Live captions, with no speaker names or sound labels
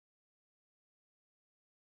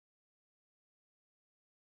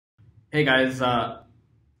Hey guys,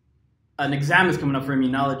 an exam is coming up for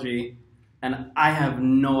immunology, and I have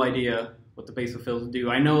no idea what the basophils do.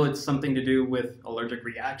 I know it's something to do with allergic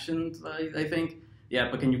reactions, I think.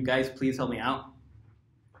 Yeah, but can you guys please help me out?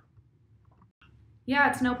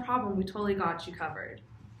 Yeah, it's no problem. We totally got you covered.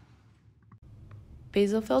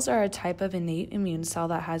 Basophils are a type of innate immune cell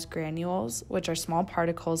that has granules, which are small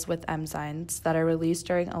particles with enzymes that are released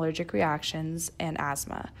during allergic reactions and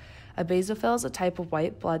asthma. A basophil is a type of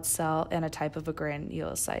white blood cell and a type of a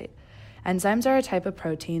granulocyte. Enzymes are a type of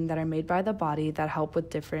protein that are made by the body that help with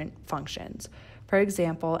different functions. For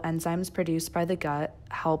example, enzymes produced by the gut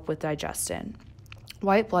help with digestion.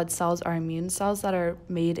 White blood cells are immune cells that are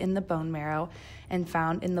made in the bone marrow and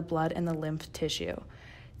found in the blood and the lymph tissue.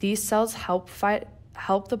 These cells help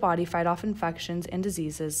the body fight off infections and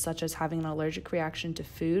diseases such as having an allergic reaction to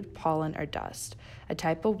food, pollen, or dust. A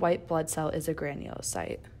type of white blood cell is a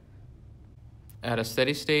granulocyte. At a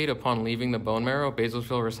steady state, upon leaving the bone marrow,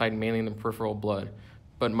 basophils reside mainly in the peripheral blood,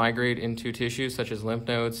 but migrate into tissues such as lymph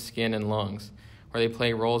nodes, skin, and lungs, where they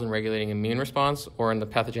play roles in regulating immune response or in the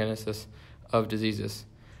pathogenesis of diseases.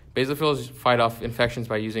 Basophils fight off infections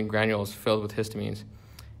by using granules filled with histamines.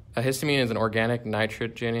 A histamine is an organic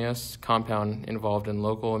nitrogenous compound involved in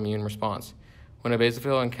local immune response. When a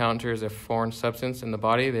basophil encounters a foreign substance in the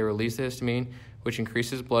body, they release the histamine, which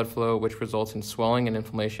increases blood flow, which results in swelling and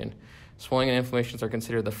inflammation. Swelling and inflammations are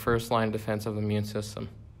considered the first line of defense of the immune system.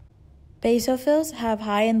 Basophils have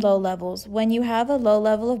high and low levels. When you have a low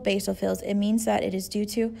level of basophils, it means that it is due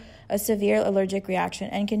to a severe allergic reaction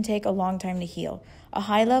and can take a long time to heal. A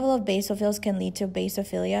high level of basophils can lead to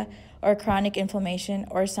basophilia or chronic inflammation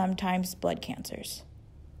or sometimes blood cancers.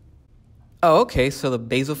 Oh, okay, so the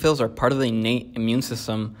basophils are part of the innate immune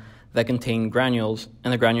system that contain granules,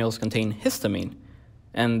 and the granules contain histamine.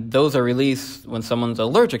 And those are released when someone's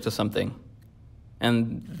allergic to something.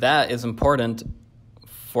 And that is important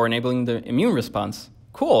for enabling the immune response.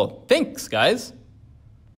 Cool, thanks, guys.